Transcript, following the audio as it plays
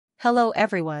Hello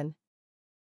everyone.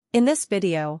 In this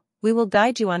video, we will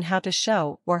guide you on how to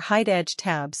show or hide Edge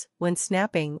tabs when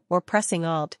snapping or pressing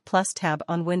Alt+Tab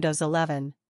on Windows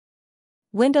 11.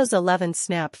 Windows 11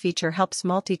 Snap feature helps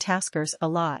multitaskers a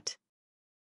lot.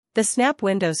 The Snap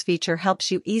Windows feature helps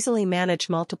you easily manage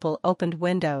multiple opened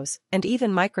windows and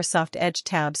even Microsoft Edge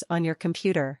tabs on your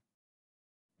computer.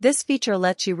 This feature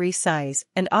lets you resize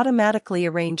and automatically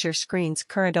arrange your screen's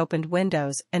current opened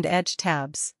windows and Edge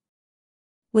tabs.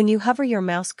 When you hover your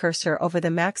mouse cursor over the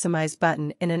Maximize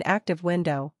button in an active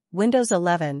window, Windows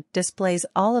 11 displays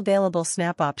all available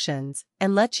snap options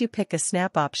and lets you pick a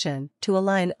snap option to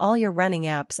align all your running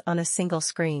apps on a single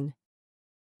screen.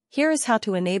 Here is how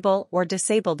to enable or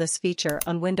disable this feature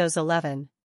on Windows 11.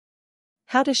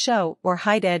 How to show or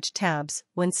hide Edge tabs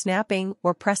when snapping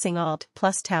or pressing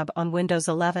Alt+Tab on Windows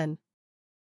 11.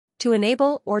 To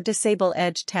enable or disable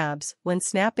Edge tabs when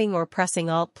snapping or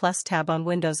pressing Alt+Tab on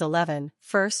Windows 11,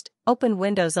 first, open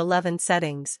Windows 11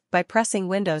 settings by pressing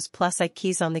Windows +I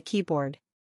keys on the keyboard.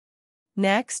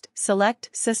 Next, select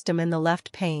System in the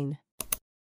left pane.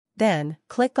 Then,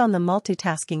 click on the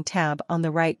Multitasking tab on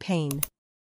the right pane.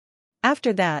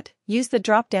 After that, use the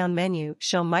drop-down menu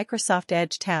Show Microsoft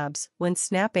Edge tabs when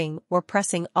snapping or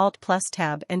pressing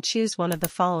Alt+Tab and choose one of the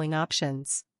following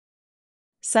options,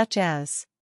 such as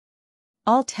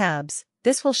All tabs.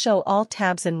 This will show all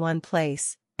tabs in one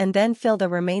place, and then fill the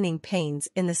remaining panes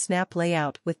in the snap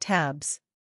layout with tabs.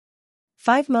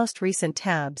 5 most recent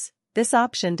tabs. This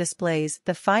option displays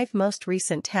the 5 most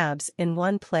recent tabs in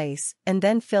one place and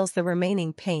then fills the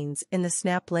remaining panes in the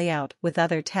snap layout with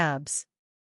other tabs.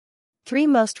 3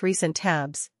 most recent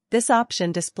tabs. This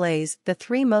option displays the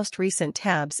 3 most recent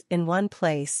tabs in one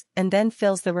place and then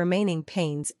fills the remaining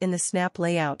panes in the snap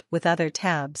layout with other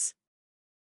tabs.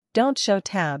 Don't show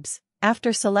tabs.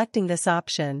 After selecting this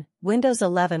option, Windows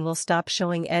 11 will stop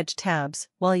showing Edge tabs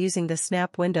while using the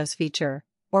Snap Windows feature,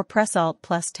 or press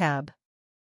Alt+Tab.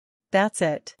 That's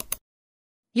it.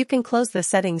 You can close the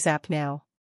Settings app now.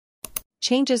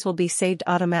 Changes will be saved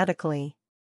automatically.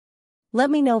 Let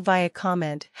me know via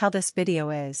comment how this video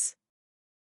is.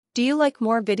 Do you like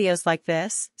more videos like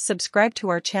this? Subscribe to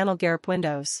our channel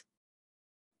GearUpWindows.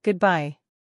 Goodbye.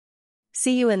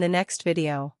 See you in the next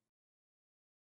video.